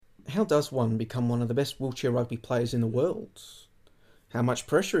How does one become one of the best wheelchair rugby players in the world? How much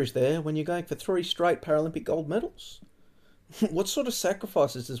pressure is there when you're going for three straight Paralympic gold medals? What sort of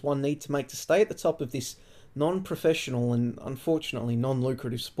sacrifices does one need to make to stay at the top of this non professional and unfortunately non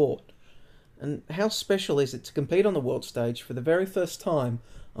lucrative sport? And how special is it to compete on the world stage for the very first time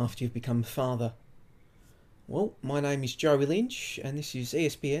after you've become a father? Well, my name is Joey Lynch, and this is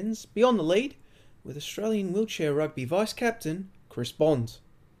ESPN's Beyond the Lead with Australian wheelchair rugby vice captain Chris Bond.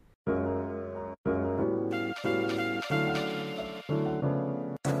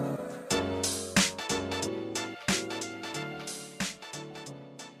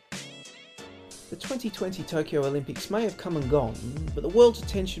 The 2020 Tokyo Olympics may have come and gone, but the world's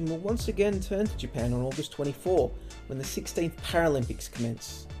attention will once again turn to Japan on August 24 when the 16th Paralympics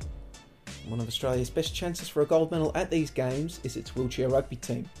commence. One of Australia's best chances for a gold medal at these games is its wheelchair rugby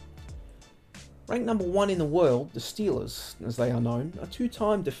team. Ranked number one in the world, the Steelers, as they are known, are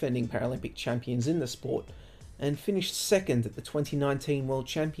two-time defending Paralympic champions in the sport and finished second at the 2019 World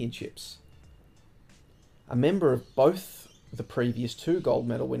Championships. A member of both the previous two gold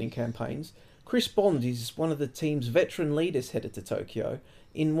medal winning campaigns, Chris Bond is one of the team's veteran leaders headed to Tokyo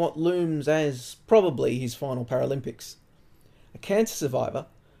in what looms as probably his final Paralympics. A cancer survivor,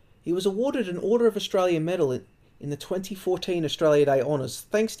 he was awarded an Order of Australia medal in the 2014 Australia Day Honours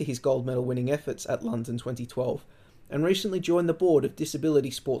thanks to his gold medal winning efforts at London 2012 and recently joined the board of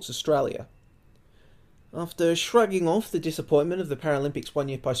Disability Sports Australia. After shrugging off the disappointment of the Paralympics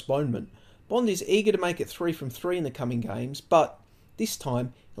one-year postponement, Bond is eager to make it 3 from 3 in the coming games, but this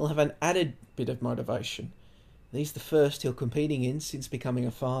time he'll have an added bit of motivation. These the first he'll competing in since becoming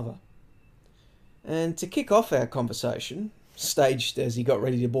a father. And to kick off our conversation, staged as he got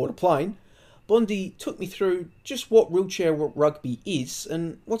ready to board a plane, Bondy took me through just what wheelchair rugby is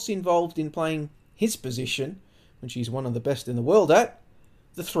and what's involved in playing his position, which he's one of the best in the world at,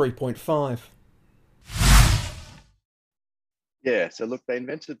 the 3.5. Yeah, so look, they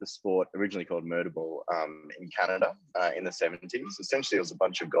invented the sport originally called murderball in Canada in the 70s. Essentially, it was a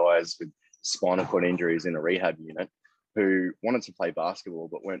bunch of guys with spinal cord injuries in a rehab unit who wanted to play basketball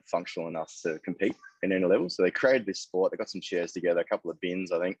but weren't functional enough to compete in any level. So they created this sport. They got some chairs together, a couple of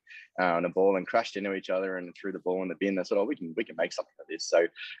bins, I think, and a ball, and crashed into each other and threw the ball in the bin. They said, "Oh, we can make something of this." So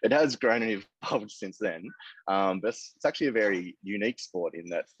it has grown and evolved since then. But it's actually a very unique sport in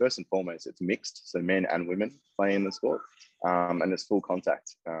that, first and foremost, it's mixed, so men and women play in the sport, and it's full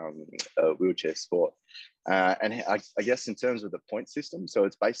contact wheelchair sport. And I guess in terms of the point system, so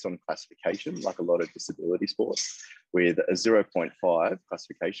it's based on classification, like a lot of disability sports, with a 0.5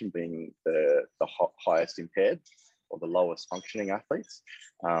 classification being the highest impaired or the lowest functioning athletes.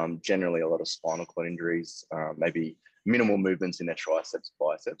 Generally, a lot of spinal cord injuries, maybe minimal movements in their triceps,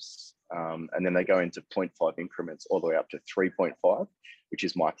 biceps. And then they go into 0.5 increments all the way up to 3.5, which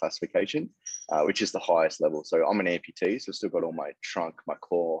is my classification, which is the highest level. So I'm an amputee, so I've still got all my trunk, my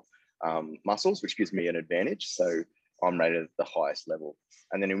core muscles, which gives me an advantage. So I'm rated at the highest level.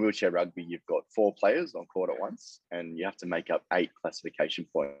 And then in wheelchair rugby, you've got 4 players on court at once, and you have to make up 8 classification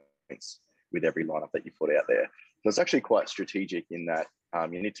points with every lineup that you put out there. So it's actually quite strategic in that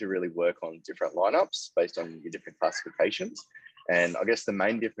you need to really work on different lineups based on your different classifications. And I guess the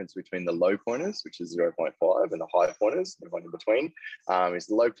main difference between the low pointers, which is 0.5, and the high pointers, the one in between, is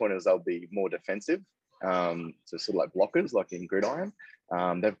the low pointers, they'll be more defensive. So sort of like blockers, like in gridiron.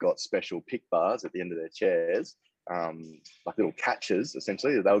 They've got special pick bars at the end of their chairs, like little catches,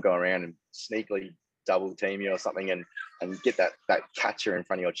 essentially. They'll go around and sneakily double team you or something and get that catcher in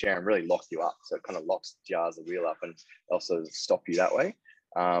front of your chair and really lock you up. So it kind of locks, jars the wheel up and also stop you that way.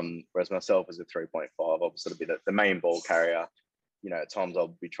 Whereas myself as a 3.5, I'll sort of be the main ball carrier. You know, at times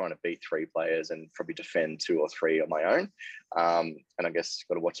I'll be trying to beat 3 players and probably defend 2 or 3 on my own. And I guess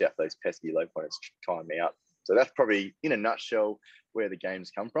got to watch out for those pesky low pointers trying me out. So that's probably, in a nutshell, where the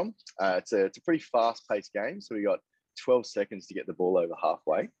games come from. It's a pretty fast-paced game. So we got 12 seconds to get the ball over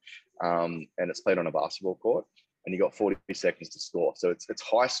halfway. And it's played on a basketball court. And you got 40 seconds to score. So it's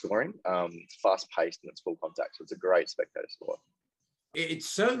high scoring, it's fast-paced, and it's full contact. So it's a great spectator sport. It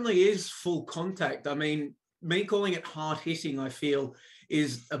certainly is full contact. I mean, me calling it hard hitting, I feel,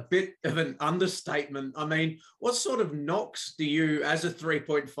 is a bit of an understatement. I mean, what sort of knocks do you, as a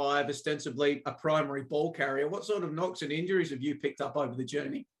 3.5, ostensibly a primary ball carrier, what sort of knocks and injuries have you picked up over the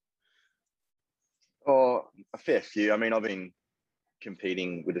journey? Oh, a fair few. I mean, I've been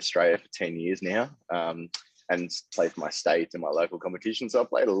competing with Australia for 10 years now, and played for my state and my local competitions. So I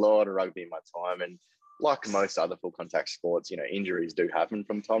played a lot of rugby in my time, and like most other full contact sports, you know, injuries do happen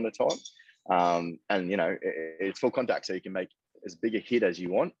from time to time. And, you know, it's full contact, so you can make as big a hit as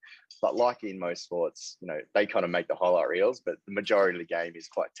you want. But like in most sports, they kind of make the highlight reels, but the majority of the game is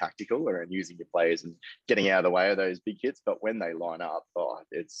quite tactical around using your players and getting out of the way of those big hits. But when they line up,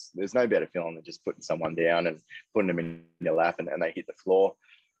 there's no better feeling than just putting someone down and putting them in your lap and they hit the floor.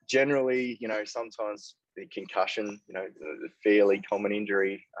 Generally, sometimes the concussion, the fairly common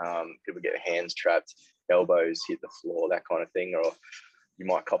injury, people get hands trapped, elbows hit the floor, that kind of thing, or you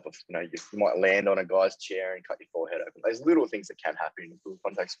might you might land on a guy's chair and cut your forehead open. There's little things that can happen in a full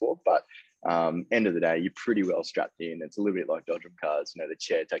contact sport, but end of the day, you're pretty well strapped in. It's a little bit like dodgeball cards. The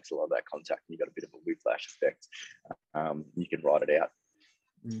chair takes a lot of that contact and you've got a bit of a whiplash effect. You can ride it out.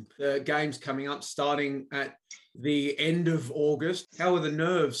 The game's coming up starting at the end of August. How are the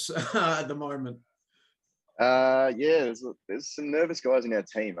nerves at the moment? There's some nervous guys in our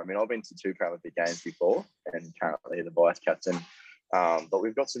team. I mean, I've been to 2 Paralympic Games before and currently the vice captain. But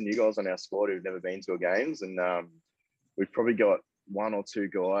we've got some new guys on our squad who've never been to a games, and we've probably got 1 or 2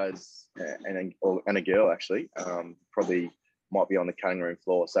 guys and a girl actually, probably might be on the cutting room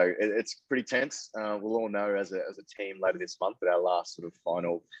floor. So it's pretty tense. We'll all know as a team later this month at our last sort of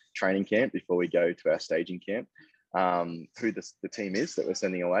final training camp before we go to our staging camp, who the team is that we're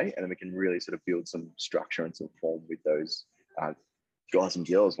sending away, and then we can really sort of build some structure and some form with those guys and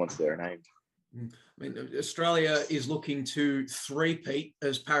girls once they're named. I mean, Australia is looking to three-peat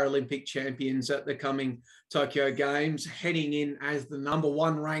as Paralympic champions at the coming Tokyo Games, heading in as the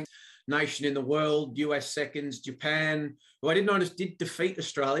 #1 ranked nation in the world. US seconds, Japan, who I did notice did defeat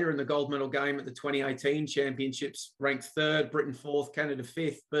Australia in the gold medal game at the 2018 championships, ranked 3rd, Britain 4th, Canada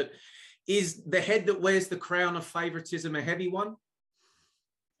 5th. But is the head that wears the crown of favouritism a heavy one?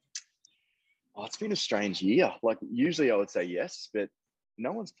 Oh, it's been a strange year. Like usually I would say yes, but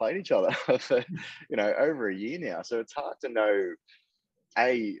no one's played each other for, over a year now. So it's hard to know,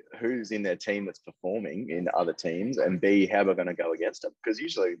 A, who's in their team that's performing in other teams, and B, how we're going to go against them. Because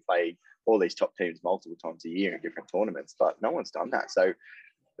usually we play all these top teams multiple times a year in different tournaments, but no one's done that. So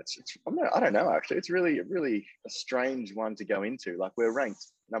I don't know, actually. It's really a strange one to go into. Like we're ranked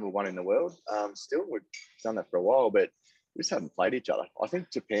 #1 in the world. Still, we've done that for a while, but we just haven't played each other. I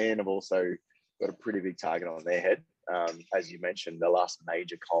think Japan have also got a pretty big target on their head. As you mentioned, the last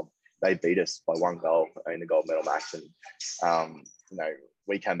major comp, they beat us by 1 goal in the gold medal match. And,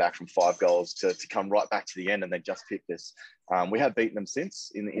 we came back from 5 goals to come right back to the end, and they just picked us. We have beaten them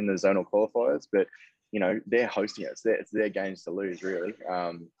since in the zonal qualifiers, but, they're hosting it. It's their games to lose, really.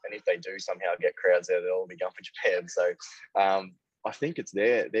 And if they do somehow get crowds there, they'll all be going for Japan. So I think it's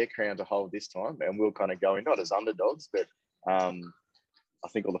their crown to hold this time, and we'll kind of go in, not as underdogs, but I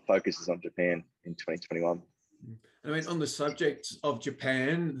think all the focus is on Japan in 2021. I mean, on the subject of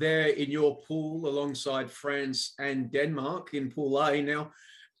Japan, they're in your pool alongside France and Denmark in Pool A. Now,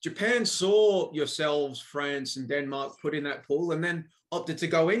 Japan saw yourselves, France and Denmark, put in that pool and then opted to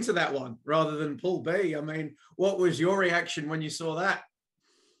go into that one rather than Pool B. I mean, what was your reaction when you saw that?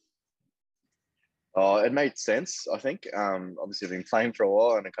 Oh, it made sense, I think. Obviously, I've been playing for a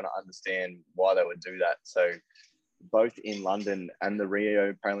while and I kind of understand why they would do that. So both in London and the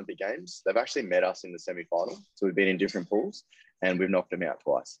Rio Paralympic Games, they've actually met us in the semi-final. So we've been in different pools and we've knocked them out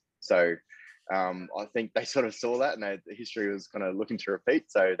twice. So I think they sort of saw that and the history was kind of looking to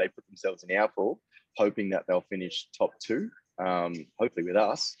repeat. So they put themselves in our pool, hoping that they'll finish top 2, hopefully with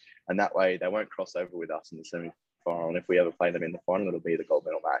us. And that way they won't cross over with us in the semi-final. And if we ever play them in the final, it'll be the gold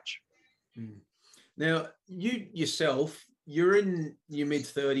medal match. Now, you yourself, you're in your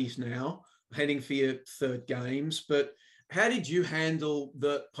mid-30s now, heading for your 3rd games, but how did you handle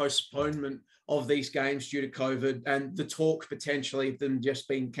the postponement of these games due to COVID and the talk potentially of them just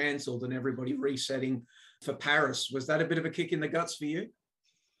being cancelled and everybody resetting for Paris? Was that a bit of a kick in the guts for you?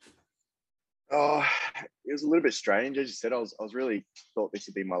 Oh, it was a little bit strange. As you said, I was really thought this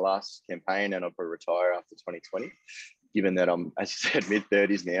would be my last campaign and I'll probably retire after 2020, given that I'm, as you said,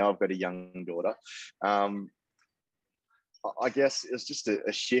 mid-30s now. I've got a young daughter. I guess it was just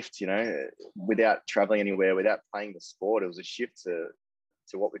a shift, without traveling anywhere, without playing the sport. It was a shift to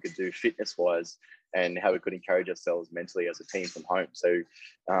what we could do fitness-wise and how we could encourage ourselves mentally as a team from home. So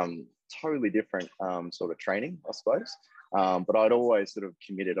totally different sort of training, I suppose. But I'd always sort of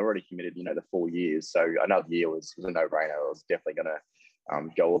already committed, the 4 years. So another year was a no-brainer. I was definitely going to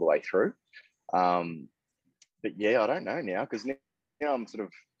go all the way through. But yeah, I don't know now because now I'm sort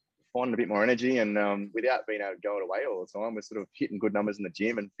of finding a bit more energy and without being able to go away all the time, we're sort of hitting good numbers in the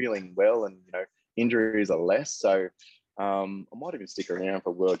gym and feeling well and, injuries are less. So I might even stick around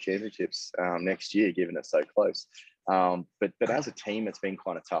for World Championships next year, given it's so close. But as a team, it's been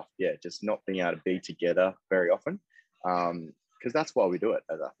kind of tough. Yeah, just not being able to be together very often. because that's why we do it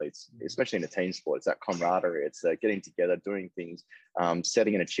as athletes, especially in a team sport. It's that camaraderie. It's getting together, doing things,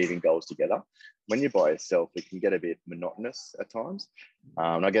 setting and achieving goals together. When you're by yourself, it can get a bit monotonous at times.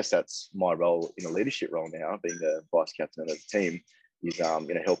 And I guess that's my role in a leadership role now, being the vice captain of the team, is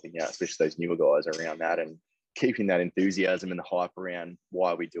helping out, especially those newer guys around that, and keeping that enthusiasm and the hype around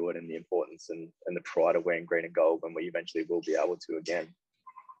why we do it, and the importance and the pride of wearing green and gold when we eventually will be able to again.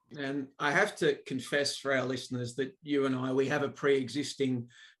 And I have to confess for our listeners that you and we have a pre-existing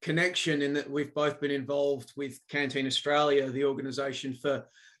connection in that we've both been involved with Canteen Australia, the organisation for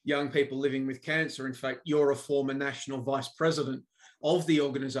young people living with cancer. In fact, you're a former national vice president of the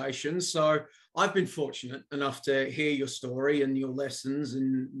organisation. So I've been fortunate enough to hear your story and your lessons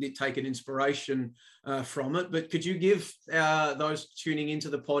and take an inspiration from it. But could you give those tuning into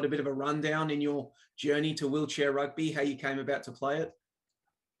the pod a bit of a rundown in your journey to wheelchair rugby, how you came about to play it?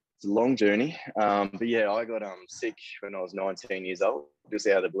 It's a long journey, but yeah, I got sick when I was 19 years old, just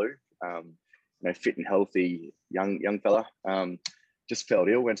out of the blue. Fit and healthy young fella, just felt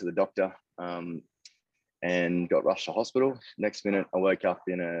ill, went to the doctor, and got rushed to hospital. Next minute, I woke up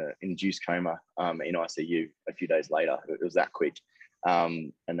in an induced coma in ICU a few days later. It was that quick,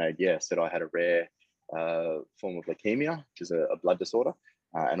 and they said I had a rare form of leukemia, which is a blood disorder,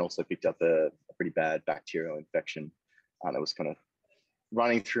 and also picked up a pretty bad bacterial infection that was kind of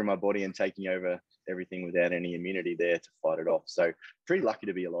running through my body and taking over everything without any immunity there to fight it off. So pretty lucky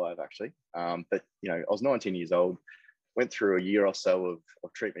to be alive, actually. But I was 19 years old, went through a year or so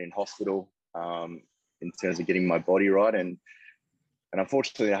of treatment in hospital in terms of getting my body right. And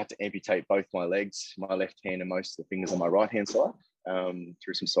unfortunately, I had to amputate both my legs, my left hand and most of the fingers on my right-hand side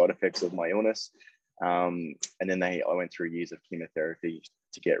through some side effects of my illness. And then I went through years of chemotherapy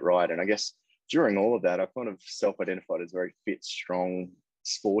to get right. And I guess during all of that, I kind of self-identified as a very fit, strong,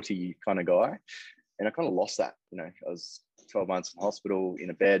 sporty kind of guy. And I kind of lost that. I was 12 months in hospital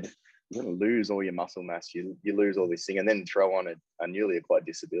in a bed. You're going to lose all your muscle mass. You lose all this thing, and then throw on a newly acquired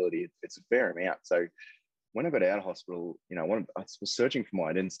disability. It's a fair amount. So when I got out of hospital, I was searching for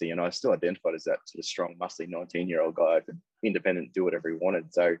my identity, and I still identified as that sort of strong, muscly 19-year-old guy who could independent, do whatever he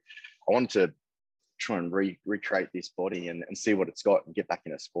wanted. So I wanted to try and recreate this body and see what it's got and get back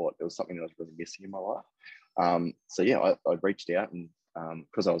into sport. It was something that I was really missing in my life. I reached out, and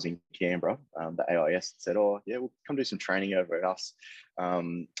because I was in Canberra, the AIS said, we'll come do some training over at us.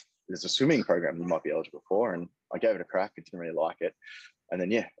 There's a swimming program you might be eligible for. And I gave it a crack. I didn't really like it. And then,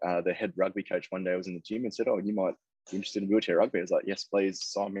 the head rugby coach one day was in the gym and said, you might be interested in wheelchair rugby. I was like, yes, please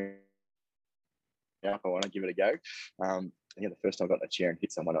sign me up. I want to give it a go. The first time I got in a chair and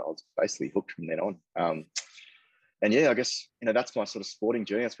hit someone, I was basically hooked from then on. I guess, that's my sort of sporting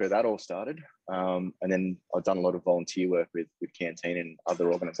journey. That's where that all started. And then I've done a lot of volunteer work with Canteen and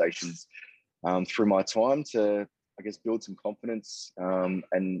other organisations through my time to, I guess, build some confidence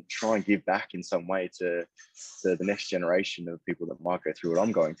and try and give back in some way to the next generation of people that might go through what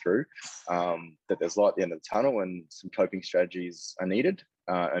I'm going through, that there's light at the end of the tunnel and some coping strategies are needed,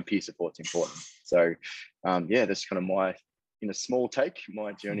 and peer support's important. So, that's kind of my, small take,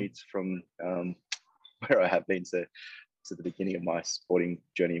 my journey from where I have been to the beginning of my sporting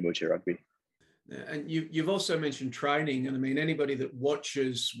journey in wheelchair rugby. And you've also mentioned training. And I mean, anybody that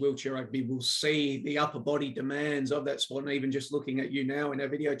watches wheelchair rugby will see the upper body demands of that sport. And even just looking at you now in our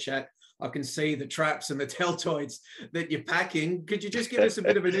video chat, I can see the traps and the deltoids that you're packing. Could you just give us a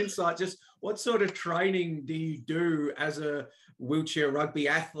bit of an insight? Just what sort of training do you do as a wheelchair rugby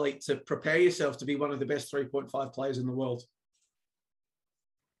athlete to prepare yourself to be one of the best 3.5 players in the world?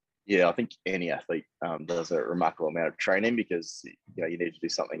 Yeah, I think any athlete does a remarkable amount of training because you need to do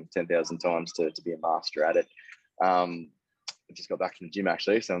something 10,000 times to be a master at it. I just got back from the gym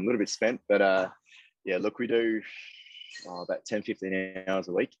actually, so I'm a little bit spent. But we do about 10, 15 hours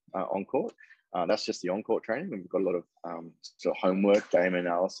a week on court. That's just the on court training. We've got a lot of sort of homework, game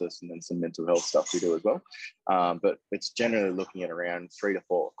analysis, and then some mental health stuff we do as well. But it's generally looking at around 3 to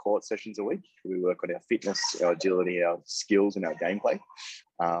 4 court sessions a week. We work on our fitness, our agility, our skills, and our gameplay.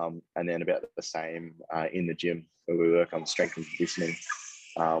 And then about the same in the gym, where we work on strength and conditioning,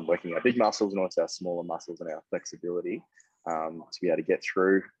 working our big muscles and also our smaller muscles and our flexibility to be able to get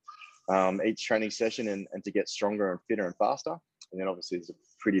through each training session and to get stronger and fitter and faster. And then obviously there's a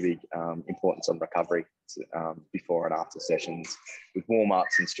pretty big importance on recovery before and after sessions with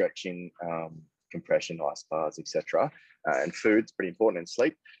warm-ups and stretching, compression, ice bars, etc. And food's pretty important, and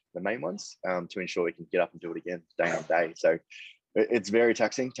sleep, the main ones, to ensure we can get up and do it again day on day. So it's very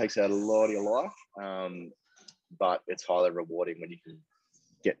taxing, takes out a lot of your life, but it's highly rewarding when you can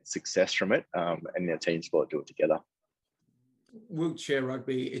get success from it, and the team sport do it together. Wheelchair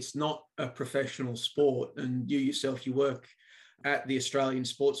rugby, it's not a professional sport, and you yourself, you work at the Australian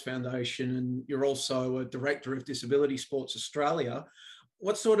Sports Foundation, and you're also a director of Disability Sports Australia.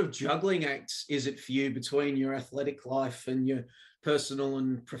 What sort of juggling acts is it for you between your athletic life and your personal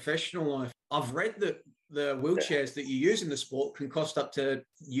and professional life? I've read that the wheelchairs that you use in the sport can cost up to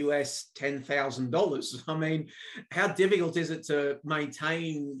US $10,000. I mean, how difficult is it to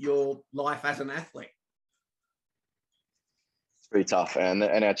maintain your life as an athlete? It's pretty tough, and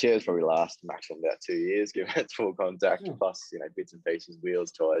our chairs probably last maximum about 2 years, given it's full contact, plus bits and pieces,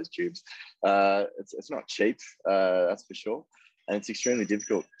 wheels, tires, tubes. It's not cheap, that's for sure, and it's extremely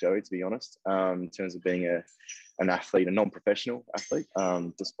difficult, Joey, to be honest, in terms of being an athlete, a non-professional athlete,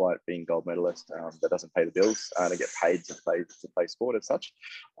 despite being gold medalist, that doesn't pay the bills to get paid to play sport as such,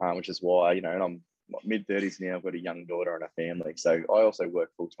 which is why, and I'm mid-30s now, I've got a young daughter and a family. So I also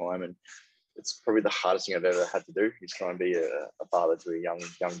work full-time, and it's probably the hardest thing I've ever had to do is try and be a father to a young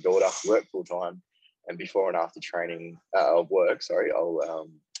daughter, work full-time, and before and after training, work, I'll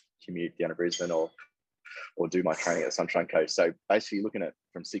commute down to Brisbane or do my training at the Sunshine Coast. So basically looking at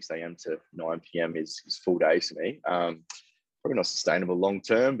from 6 a.m. to 9 p.m. is full days for me. Probably not sustainable long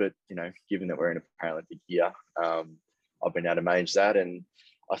term, but, given that we're in a Paralympic year, I've been able to manage that. And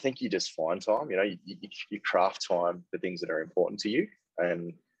I think you just find time, you craft time for things that are important to you.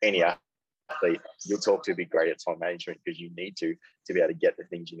 And any athlete you'll talk to be great at time management because you need to be able to get the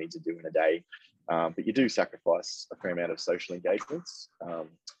things you need to do in a day. But you do sacrifice a fair amount of social engagements.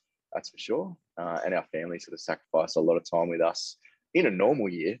 That's for sure. And our family sort of sacrifice a lot of time with us in a normal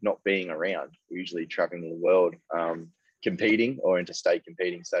year, not being around. We're usually traveling the world, competing or interstate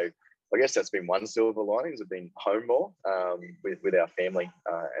competing. So I guess that's been one silver lining, has been home more with our family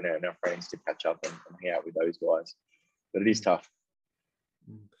and our friends to catch up and hang out with those guys. But it is tough.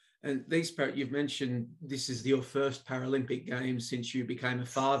 And you've mentioned this is your first Paralympic Games since you became a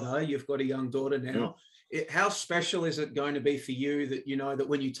father. You've got a young daughter now. How special is it going to be for you that that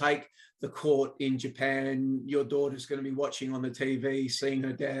when you take the court in Japan, your daughter's going to be watching on the TV, seeing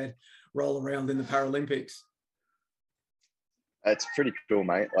her dad roll around in the Paralympics? It's pretty cool,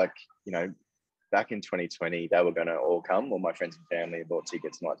 mate. Back in 2020, they were going to all come. All my friends and family bought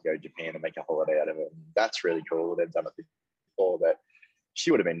tickets tonight to go to Japan and make a holiday out of it. That's really cool. They've done it before, but she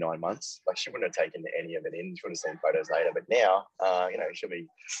would have been 9 months. She wouldn't have taken any of it in. She would have seen photos later. But now, she'll be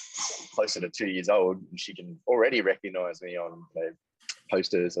closer to 2 years old, and she can already recognise me on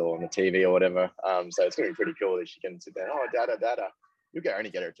posters or on the TV or whatever. So it's going to be pretty cool that she can sit there, oh, dada. You'll only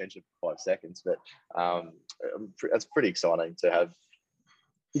get her attention for 5 seconds. But that's pretty exciting to have.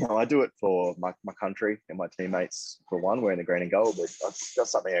 I do it for my country and my teammates, for one, wearing the green and gold. But I've got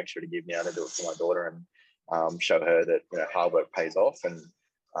something extra to give now to do it for my daughter and show her that hard work pays off and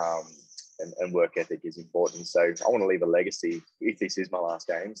work ethic is important. So I want to leave a legacy, if this is my last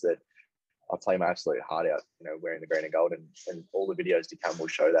games, that I play my absolute heart out, wearing the green and gold, and all the videos to come will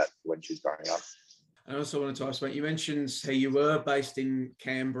show that when she's growing up. I also wanted to ask, mate, you mentioned how you were based in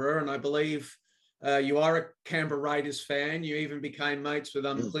Canberra, and I believe you are a Canberra Raiders fan. You even became mates with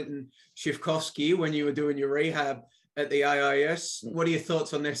Clinton Shivkovsky when you were doing your rehab at the AIS. What are your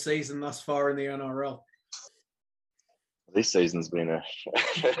thoughts on their season thus far in the NRL? This season's been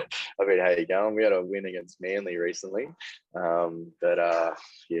I mean, how you going? We had a win against Manly recently, but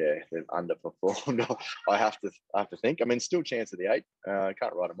they've underperformed. I have to think. I mean, still chance of the 8. I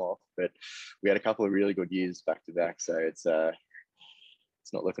can't write them off, but we had a couple of really good years back to back, so it's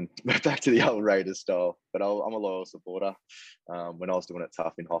not looking back to the old Raiders style. But I'm a loyal supporter. When I was doing it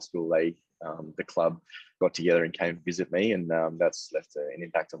tough in hospital, the club got together and came visit me, and that's left an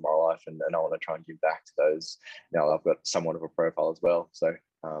impact on my life, and I want to try and give back to those. Now I've got somewhat of a profile as well, so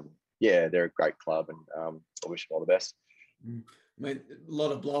they're a great club, and I wish them all the best. I mean, a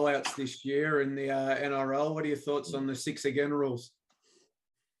lot of blowouts this year in the NRL. What are your thoughts on the 6 again rules?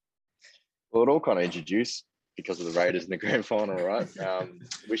 Well, it all kind of introduced because of the Raiders in the grand final, right?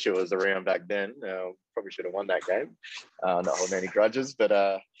 Wish it was around back then. Probably should have won that game. Not holding any grudges, but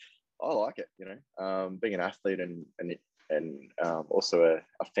I like it. Being an athlete and also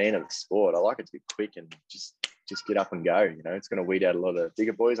a fan of the sport, I like it to be quick and just get up and go. It's going to weed out a lot of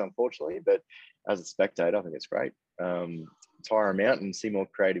bigger boys, unfortunately, but as a spectator, I think it's great. Tire them out and see more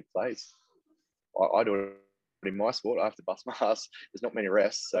creative plays. I do it in my sport. I have to bust my ass. There's not many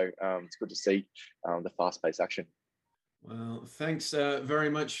rests, so it's good to see the fast-paced action. Well, thanks very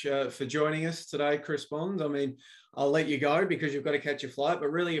much for joining us today, Chris Bond. I mean, I'll let you go because you've got to catch a flight,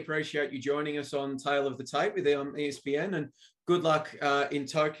 but really appreciate you joining us on Tale of the Tape with ESPN, and good luck in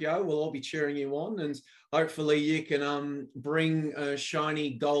Tokyo. We'll all be cheering you on, and hopefully you can bring a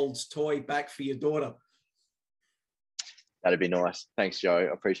shiny gold's toy back for your daughter. That'd be nice. Thanks, Joe.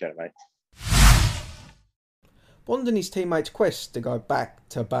 I appreciate it, mate. Bond and his teammates' quest to go back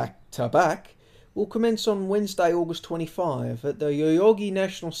to back to back will commence on Wednesday, August 25 at the Yoyogi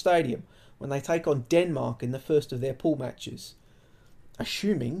National Stadium when they take on Denmark in the first of their pool matches.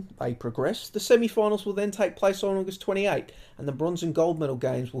 Assuming they progress, the semi-finals will then take place on August 28 and the bronze and gold medal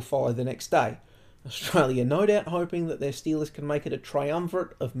games will follow the next day. Australia no doubt hoping that their Steelers can make it a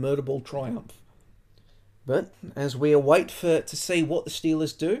triumvirate of murder ball triumph. But as we await to see what the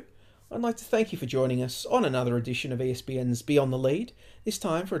Steelers do, I'd like to thank you for joining us on another edition of ESPN's Beyond the Lead, this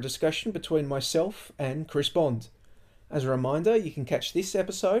time for a discussion between myself and Chris Bond. As a reminder, you can catch this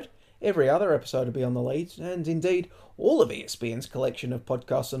episode, every other episode of Beyond the Lead, and indeed all of ESPN's collection of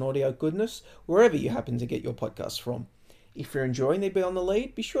podcasts and audio goodness, wherever you happen to get your podcasts from. If you're enjoying the Beyond the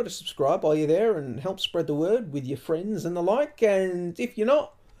Lead, be sure to subscribe while you're there and help spread the word with your friends and the like, and if you're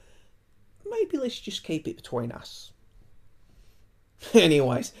not, maybe let's just keep it between us.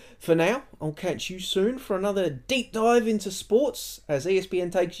 Anyways, for now, I'll catch you soon for another deep dive into sports as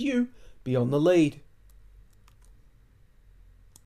ESPN takes you beyond the lead.